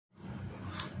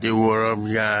Hey, what up,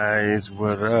 guys?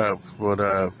 What up? What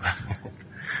up?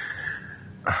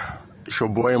 It's your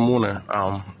boy Muna.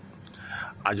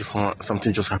 I just want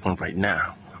something just happened right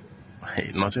now.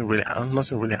 Hey, nothing really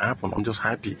happened. I'm just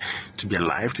happy to be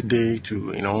alive today.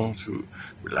 To be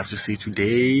alive to see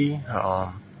today.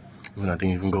 Even I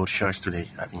didn't even go to church today.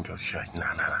 I didn't go to church.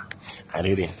 Nah. I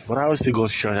didn't. But I will still go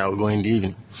to church. I will go in the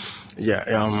evening. Yeah.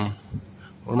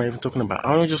 What am I even talking about?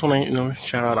 I just want to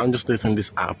shout out. I'm just listening to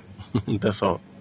this app. That's all.